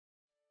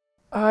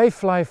I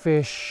fly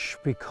fish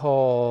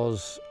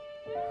because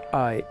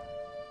I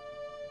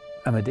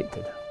am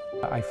addicted.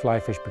 I fly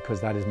fish because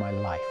that is my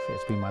life.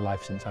 It's been my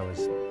life since I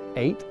was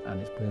 8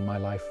 and it's been my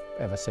life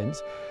ever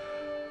since.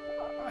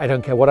 I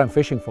don't care what I'm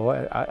fishing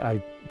for.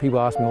 People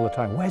ask me all the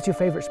time, where's your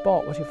favourite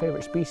spot? What's your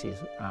favourite species?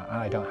 And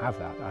I don't have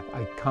that.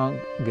 I can't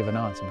give an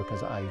answer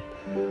because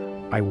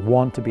I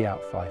want to be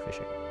out fly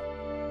fishing.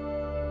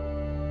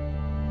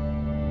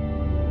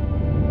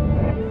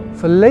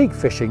 For lake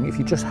fishing, if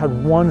you just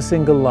had one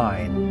single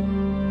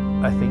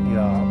line, I think you're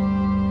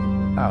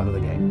out of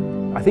the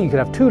game. I think you could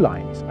have 2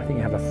 lines. I think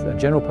you have a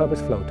general purpose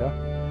floater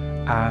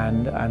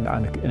and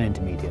an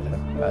intermediate,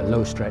 a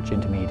low stretch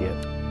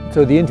intermediate.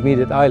 So the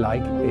intermediate I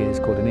like is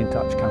called an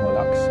in-touch camo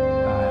lux,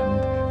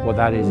 and what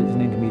that is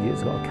an intermediate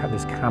that's got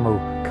this camo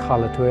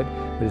colour to it,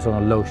 but it's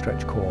on a low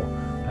stretch core.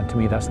 And to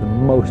me that's the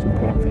most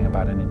important thing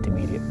about an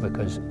intermediate,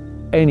 because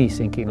any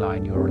sinking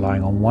line you're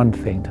relying on one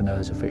thing to know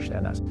there's a fish there,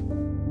 and that's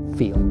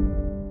feel.